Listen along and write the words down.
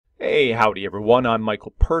Hey, howdy everyone. I'm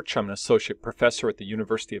Michael Perch. I'm an associate professor at the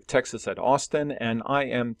University of Texas at Austin, and I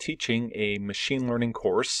am teaching a machine learning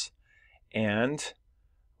course, and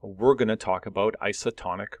we're going to talk about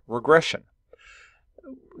isotonic regression.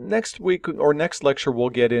 Next week or next lecture, we'll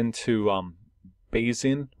get into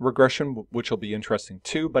Bayesian regression, which will be interesting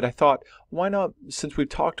too, but I thought, why not, since we've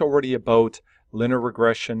talked already about linear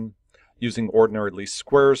regression using ordinary least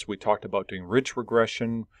squares, we talked about doing ridge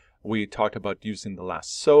regression, we talked about using the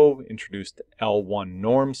lasso, introduced L1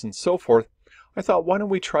 norms, and so forth. I thought, why don't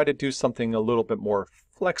we try to do something a little bit more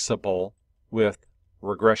flexible with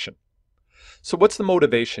regression? So what's the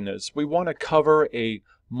motivation is, we want to cover a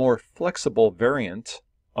more flexible variant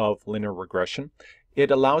of linear regression.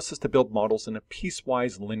 It allows us to build models in a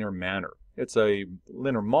piecewise linear manner. It's a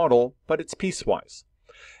linear model, but it's piecewise.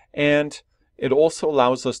 And it also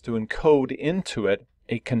allows us to encode into it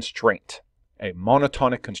a constraint. A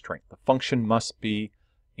monotonic constraint. The function must be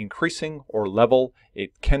increasing or level.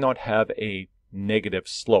 It cannot have a negative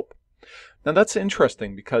slope. Now that's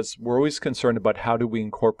interesting because we're always concerned about how do we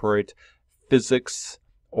incorporate physics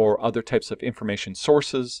or other types of information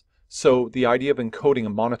sources. So the idea of encoding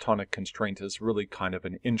a monotonic constraint is really kind of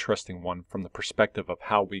an interesting one from the perspective of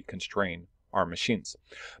how we constrain our machines.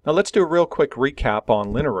 Now let's do a real quick recap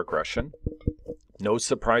on linear regression. No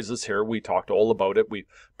surprises here. We talked all about it. We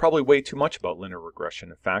probably way too much about linear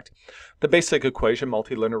regression. In fact, the basic equation,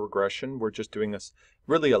 multilinear regression, we're just doing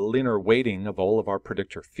really a linear weighting of all of our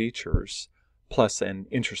predictor features plus an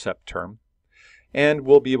intercept term. And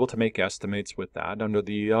we'll be able to make estimates with that under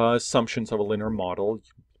the assumptions of a linear model,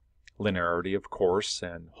 linearity, of course,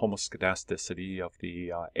 and homoscedasticity of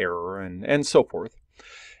the error and so forth.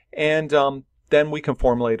 And then we can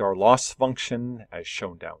formulate our loss function as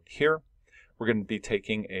shown down here. We're going to be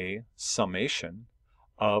taking a summation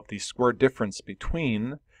of the square difference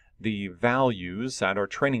between the values at our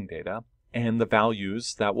training data and the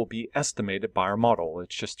values that will be estimated by our model.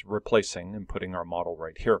 It's just replacing and putting our model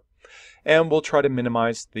right here. And we'll try to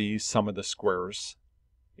minimize the sum of the squares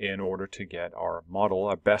in order to get our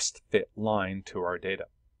model a best fit line to our data.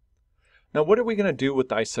 Now what are we going to do with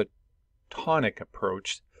the isotonic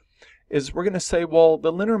approach is we're going to say, well,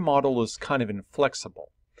 the linear model is kind of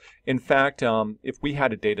inflexible. In fact, if we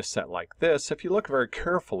had a data set like this, if you look very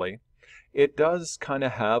carefully, it does kind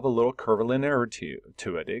of have a little curvilinearity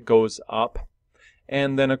to it. It goes up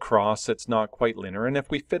and then across. It's not quite linear. And if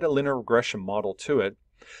we fit a linear regression model to it,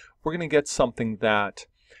 we're going to get something that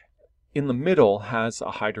in the middle has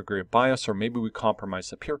a high degree of bias, or maybe we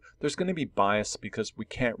compromise up here. There's going to be bias because we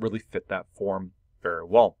can't really fit that form very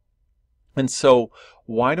well. And so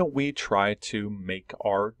why don't we try to make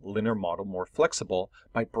our linear model more flexible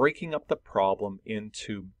by breaking up the problem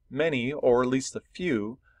into many, or at least a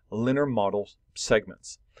few, linear model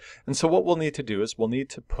segments. And so what we'll need to do is we'll need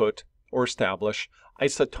to put or establish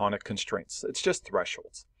isotonic constraints. It's just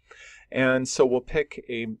thresholds. And so we'll pick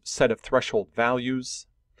a set of threshold values.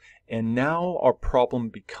 And now our problem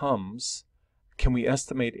becomes, can we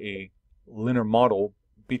estimate a linear model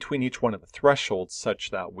between each one of the thresholds such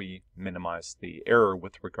that we minimize the error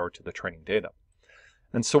with regard to the training data.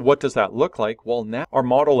 And so what does that look like? Well, now our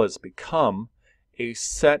model has become a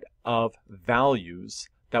set of values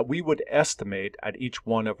that we would estimate at each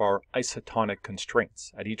one of our isotonic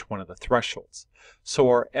constraints, at each one of the thresholds. So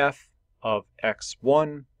our f of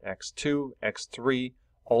x1, x2, x3,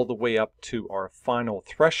 all the way up to our final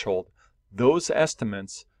threshold, those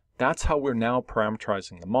estimates, that's how we're now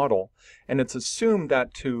parameterizing the model, and it's assumed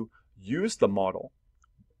that to use the model,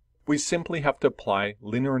 we simply have to apply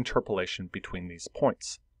linear interpolation between these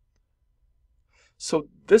points. So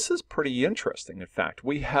this is pretty interesting. In fact,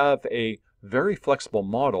 we have a very flexible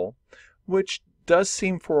model, which does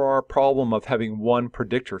seem for our problem of having one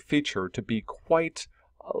predictor feature to be quite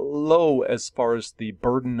low as far as the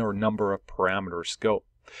burden or number of parameters go.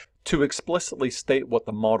 To explicitly state what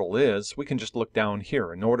the model is, we can just look down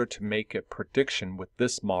here. In order to make a prediction with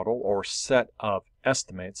this model or set of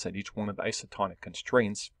estimates at each one of the isotonic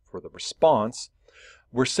constraints for the response,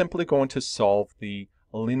 we're simply going to solve the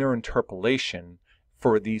linear interpolation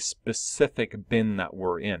for the specific bin that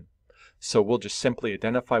we're in. So we'll just simply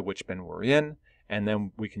identify which bin we're in, and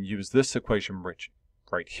then we can use this equation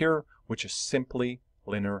right here, which is simply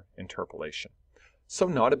linear interpolation. So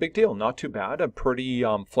not a big deal, not too bad, a pretty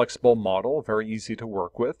flexible model, very easy to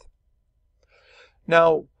work with.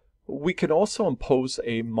 Now, we can also impose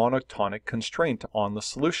a monotonic constraint on the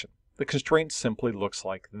solution. The constraint simply looks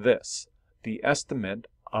like this. The estimate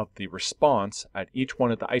of the response at each one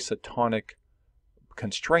of the isotonic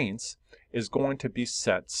constraints is going to be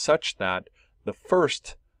set such that the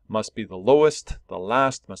first must be the lowest, the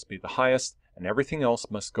last must be the highest, and everything else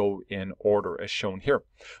must go in order as shown here.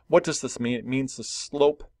 What does this mean? It means the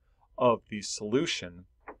slope of the solution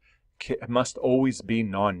must always be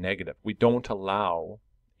non-negative. We don't allow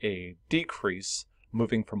a decrease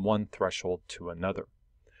moving from one threshold to another.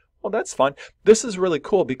 Well, that's fun. This is really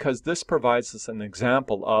cool because this provides us an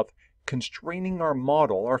example of constraining our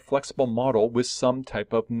model, our flexible model, with some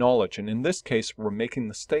type of knowledge. And in this case, we're making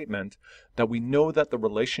the statement that we know that the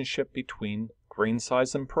relationship between grain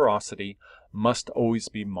size and porosity must always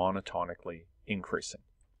be monotonically increasing.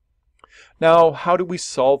 Now, how do we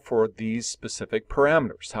solve for these specific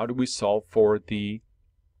parameters? How do we solve for the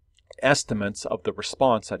estimates of the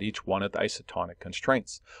response at each one of the isotonic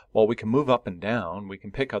constraints? Well, we can move up and down, we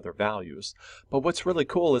can pick other values, but what's really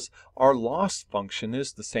cool is our loss function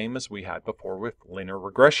is the same as we had before with linear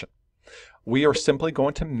regression. We are simply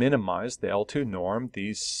going to minimize the L2 norm,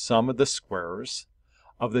 the sum of the squares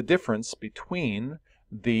of the difference between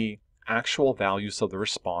the actual values of the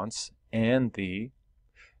response and the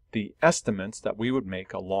estimates that we would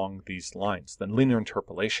make along these lines, the linear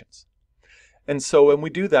interpolations. And so when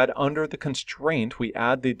we do that under the constraint, we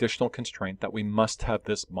add the additional constraint that we must have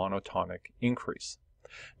this monotonic increase.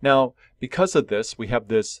 Now, because of this, we have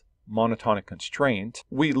this monotonic constraint,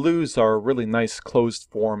 we lose our really nice closed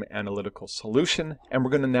form analytical solution, and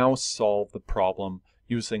we're going to now solve the problem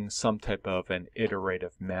using some type of an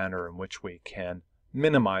iterative manner in which we can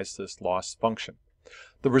minimize this loss function.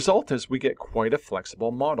 The result is we get quite a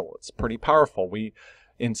flexible model. It's pretty powerful.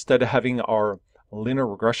 Instead of having our linear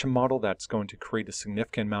regression model that's going to create a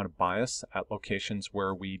significant amount of bias at locations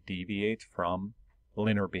where we deviate from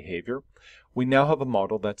linear behavior, we now have a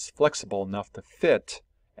model that's flexible enough to fit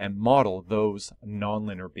and model those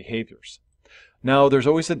nonlinear behaviors. Now, there's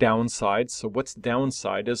always a downside. So what's the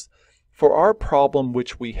downside is for our problem,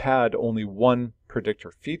 which we had only one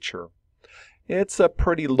predictor feature, it's a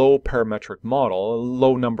pretty low parametric model, a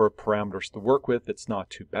low number of parameters to work with. It's not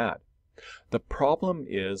too bad. The problem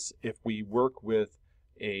is if we work with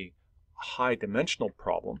a high dimensional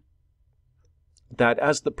problem, that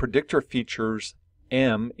as the predictor features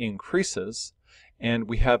M increases and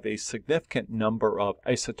we have a significant number of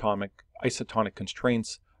isotonic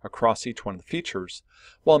constraints across each one of the features,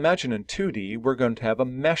 well, imagine in 2D we're going to have a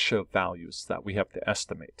mesh of values that we have to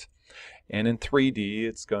estimate. And in 3D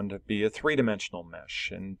it's going to be a three-dimensional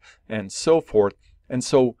mesh and so forth. And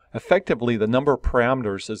so effectively the number of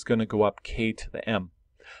parameters is going to go up k to the m.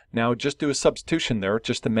 Now just do a substitution there.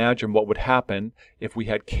 Just imagine what would happen if we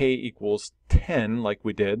had k equals 10 like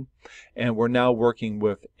we did, and we're now working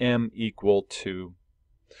with m equal to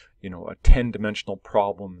a 10-dimensional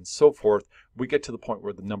problem and so forth. We get to the point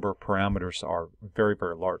where the number of parameters are very,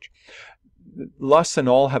 very large. Luss and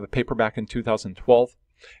al. Have a paper back in 2012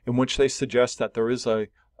 in which they suggest that there is a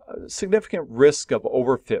significant risk of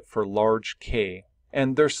overfit for large k.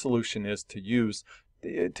 And their solution is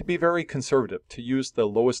to be very conservative, to use the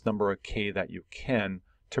lowest number of k that you can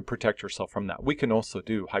to protect yourself from that. We can also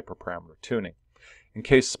do hyperparameter tuning. In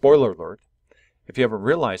case, spoiler alert, if you haven't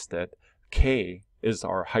realized it, k is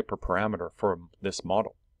our hyperparameter for this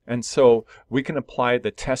model. And so we can apply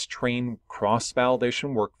the test train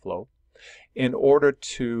cross-validation workflow in order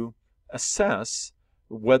to assess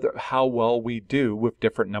how well we do with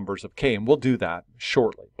different numbers of k, and we'll do that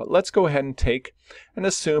shortly. But let's go ahead and take and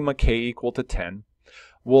assume a k equal to 10.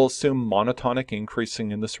 We'll assume monotonic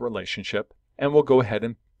increasing in this relationship, and we'll go ahead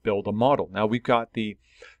and build a model. Now we've got the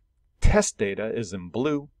test data is in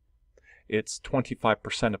blue. It's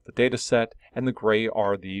 25% of the data set, and the gray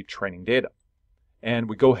are the training data. And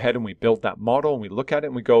we go ahead and we build that model, and we look at it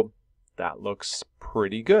and we go, that looks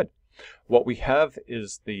pretty good. What we have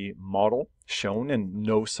is the model shown, and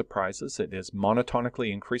no surprises. It is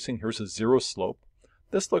monotonically increasing. Here's a zero slope.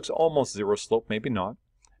 This looks almost zero slope, maybe not,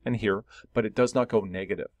 and here, but it does not go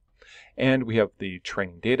negative. And we have the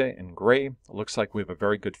training data in gray. It looks like we have a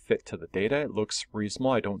very good fit to the data. It looks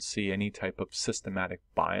reasonable. I don't see any type of systematic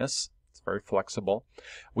bias. It's very flexible.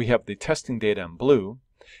 We have the testing data in blue,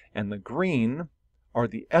 and the green are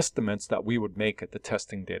the estimates that we would make at the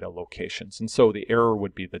testing data locations. And so the error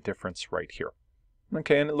would be the difference right here.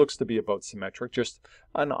 Okay, and it looks to be about symmetric, just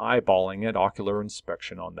an eyeballing it, ocular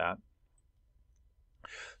inspection on that.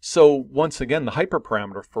 So once again, the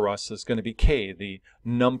hyperparameter for us is going to be k, the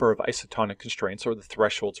number of isotonic constraints or the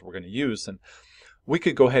thresholds we're going to use. And we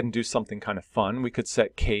could go ahead and do something kind of fun. We could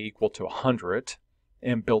set k equal to 100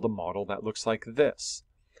 and build a model that looks like this.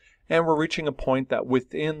 And we're reaching a point that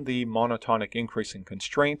within the monotonic increasing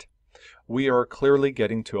constraint, we are clearly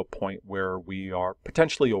getting to a point where we are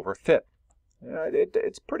potentially overfit.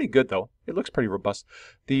 It's pretty good though. It looks pretty robust.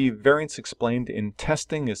 The variance explained in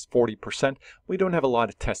testing is 40%. We don't have a lot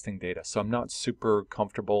of testing data, so I'm not super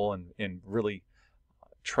comfortable in really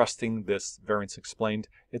trusting this variance explained.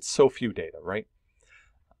 It's so few data, right?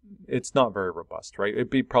 It's not very robust, right? It'd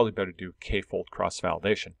be probably better to do k-fold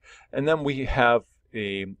cross-validation. And then we have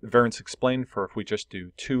a variance explained for if we just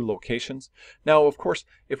do 2 locations. Now, of course,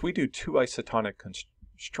 if we do 2 isotonic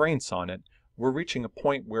constraints on it, we're reaching a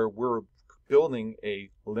point where we're building a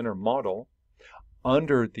linear model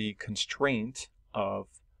under the constraint of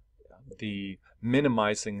the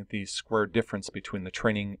minimizing the square difference between the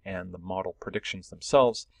training and the model predictions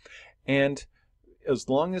themselves. And as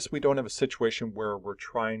long as we don't have a situation where we're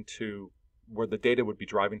where the data would be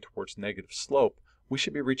driving towards negative slope, we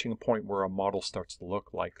should be reaching a point where a model starts to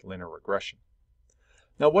look like linear regression.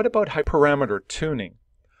 Now, what about hyperparameter tuning?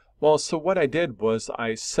 Well, so what I did was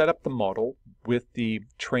I set up the model with the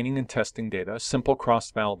training and testing data, simple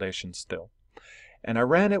cross-validation still, and I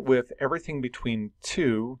ran it with everything between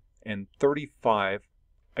 2 and 35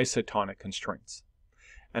 isotonic constraints.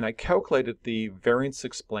 And I calculated the variance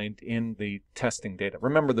explained in the testing data.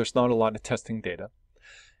 Remember, there's not a lot of testing data.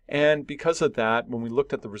 And because of that, when we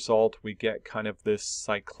looked at the result, we get kind of this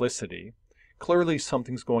cyclicity. Clearly,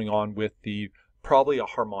 something's going on with probably a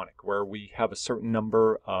harmonic, where we have a certain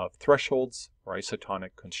number of thresholds or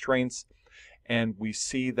isotonic constraints, and we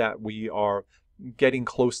see that we are getting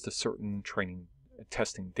close to certain training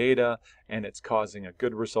testing data, and it's causing a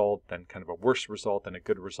good result, then kind of a worse result, and a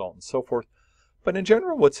good result, and so forth. But in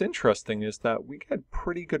general, what's interesting is that we get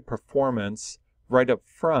pretty good performance right up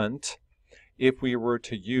front if we were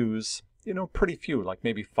to use, pretty few, like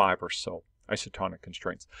maybe 5 or so isotonic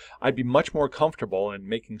constraints. I'd be much more comfortable in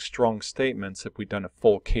making strong statements if we'd done a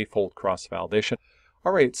full k-fold cross-validation.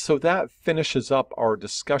 All right, so that finishes up our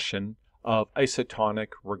discussion of isotonic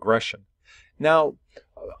regression. Now,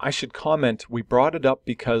 I should comment, we brought it up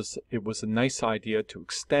because it was a nice idea to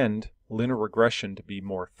extend linear regression to be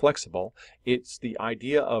more flexible. It's the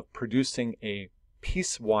idea of producing a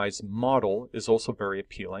piecewise model is also very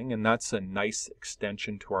appealing, and that's a nice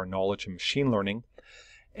extension to our knowledge of machine learning.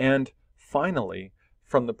 And finally,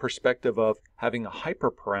 from the perspective of having a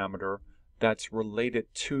hyperparameter that's related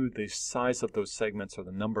to the size of those segments or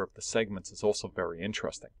the number of the segments is also very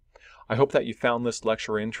interesting. I hope that you found this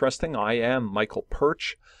lecture interesting. I am Michael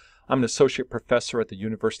Perch. I'm an associate professor at the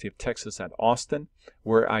University of Texas at Austin,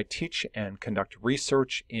 where I teach and conduct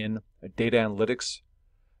research in data analytics,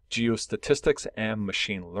 geostatistics, and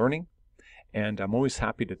machine learning. And I'm always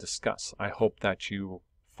happy to discuss. I hope that you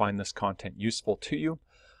find this content useful to you.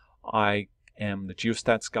 I am the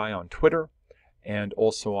Geostats Guy on Twitter, and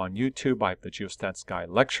also on YouTube I have the Geostats Guy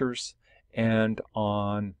lectures, and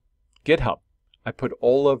on GitHub I put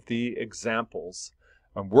all of the examples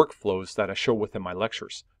and workflows that I show within my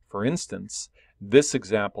lectures. For instance, this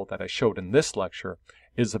example that I showed in this lecture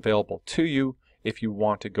is available to you if you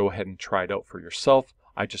want to go ahead and try it out for yourself.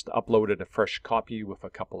 I just uploaded a fresh copy with a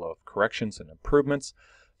couple of corrections and improvements,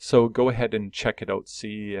 so go ahead and check it out,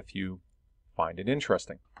 see if you find it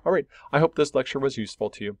interesting. All right, I hope this lecture was useful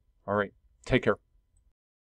to you. All right, take care.